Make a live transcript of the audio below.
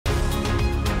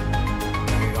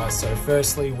guys, so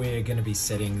firstly we're going to be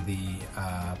setting the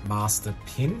master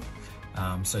pin.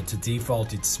 So to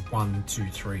default it's 1, 2,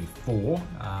 3, 4,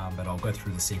 but I'll go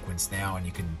through the sequence now and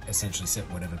you can essentially set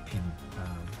whatever pin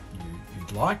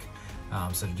you'd like.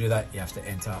 So to do that you have to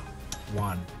enter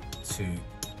 1, 2,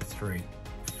 3,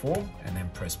 4 and then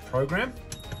press program.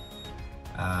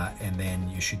 And then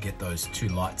you should get those two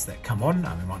lights that come on.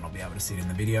 We might not be able to see it in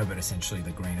the video, but essentially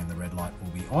the green and the red light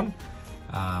will be on.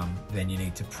 Then you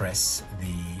need to press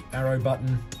the arrow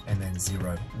button and then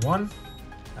 0, 1,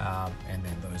 and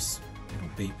then it'll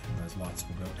beep and those lights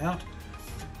will go out.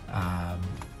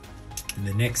 And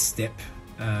the next step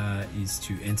is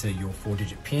to enter your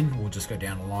 4-digit pin. We'll just go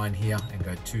down a line here and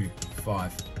go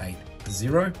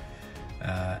 2580,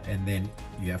 and then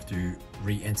you have to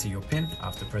re-enter your pin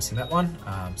after pressing that one.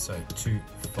 So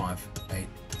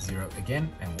 2580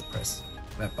 again, and we'll press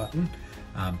that button.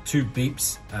 2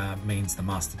 beeps means the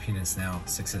master pin has now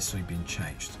successfully been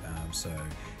changed. So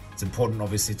it's important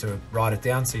obviously to write it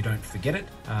down so you don't forget it,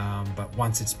 but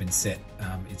once it's been set,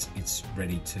 it's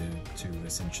ready to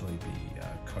essentially be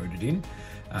coded in.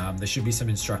 There should be some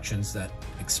instructions that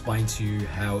explain to you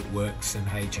how it works and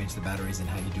how you change the batteries and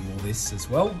how you do all this as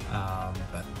well,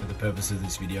 but for the purpose of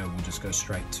this video we'll just go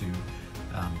straight to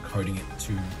coding it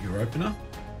to your opener.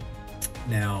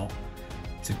 Now,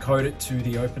 to code it to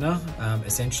the opener,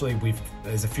 essentially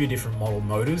there's a few different model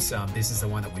motors. This is the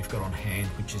one that we've got on hand,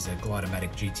 which is a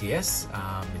Glidermatic GTS.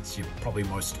 It's your probably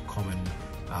most common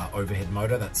overhead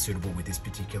motor that's suitable with this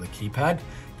particular keypad.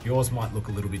 Yours might look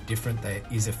a little bit different. There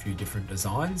is a few different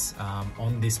designs.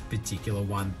 On this particular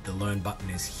one, the learn button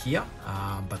is here,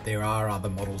 but there are other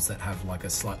models that have like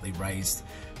a slightly raised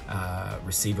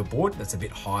receiver board that's a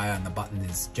bit higher, and the button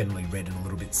is generally red and a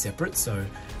little bit separate. So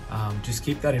just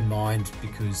keep that in mind,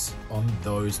 because on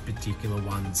those particular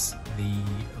ones the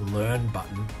learn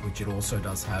button, which it also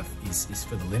does have, is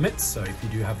for the limits. So if you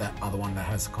do have that other one that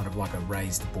has kind of like a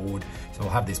raised board, so we'll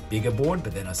have this bigger board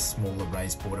but then a smaller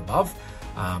raised board above,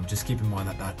 just keep in mind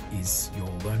that that is your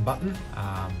learn button.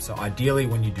 So ideally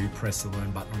when you do press the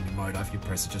learn button on your motor, if you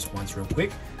press it just once real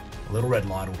quick, a little red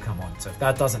light will come on. So if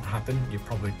that doesn't happen, you're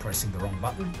probably pressing the wrong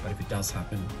button, but if it does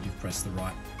happen, you've pressed the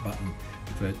right button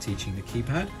for teaching the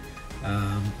keypad.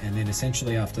 And then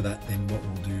essentially after that, then what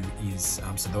we'll do is,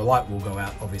 so the light will go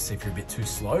out obviously if you're a bit too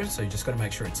slow, so you just got to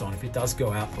make sure it's on. If it does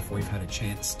go out before you've had a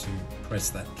chance to press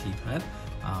that keypad,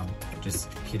 just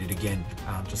hit it again,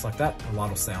 just like that. The light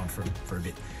will stay on for a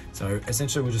bit. So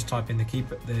essentially we'll just type in the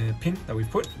pin that we've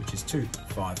put, which is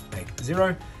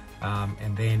 2580.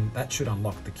 And then that should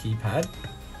unlock the keypad.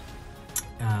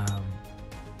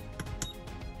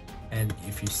 And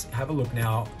if you have a look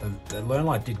now, the learn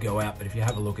light did go out, but if you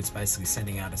have a look, it's basically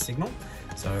sending out a signal.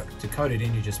 So to code it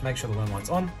in, you just make sure the learn light's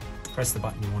on, press the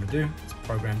button you want to do, it's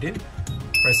programmed in,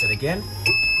 press it again,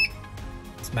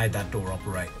 it's made that door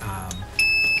operate.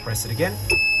 Press it again,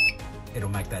 it'll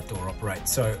make that door operate.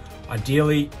 So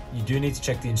ideally, you do need to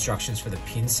check the instructions for the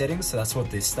pin settings. So that's what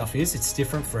this stuff is. It's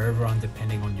different for everyone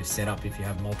depending on your setup, if you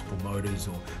have multiple motors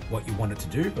or what you want it to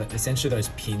do. But essentially those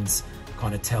pins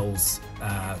kind of tells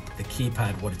the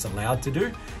keypad what it's allowed to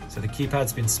do. So the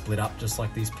keypad's been split up just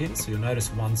like these pins. So you'll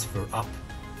notice one's for up,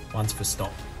 one's for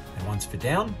stop, and one's for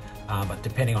down. But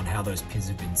depending on how those pins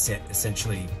have been set,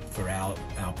 essentially for our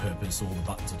purpose, all the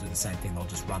buttons will do the same thing. They'll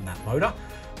just run that motor.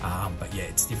 But yeah,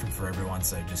 it's different for everyone,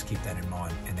 so just keep that in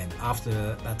mind. And then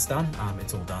after that's done,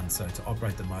 it's all done. So to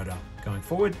operate the motor going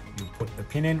forward, you'll put the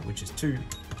pin in, which is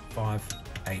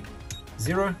 2580,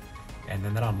 and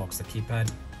then that unlocks the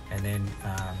keypad. And then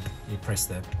you press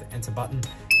the enter button,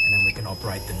 and then we can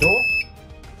operate the door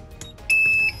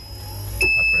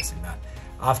by pressing that.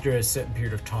 After a certain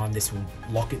period of time, this will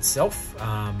lock itself.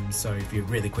 So if you're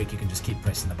really quick, you can just keep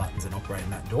pressing the buttons and operating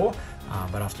that door.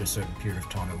 But after a certain period of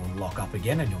time, it will lock up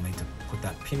again, and you'll need to put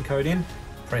that pin code in,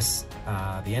 press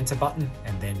the enter button,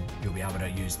 and then you'll be able to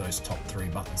use those top 3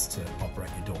 buttons to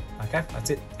operate your door. Okay,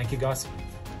 that's it. Thank you guys.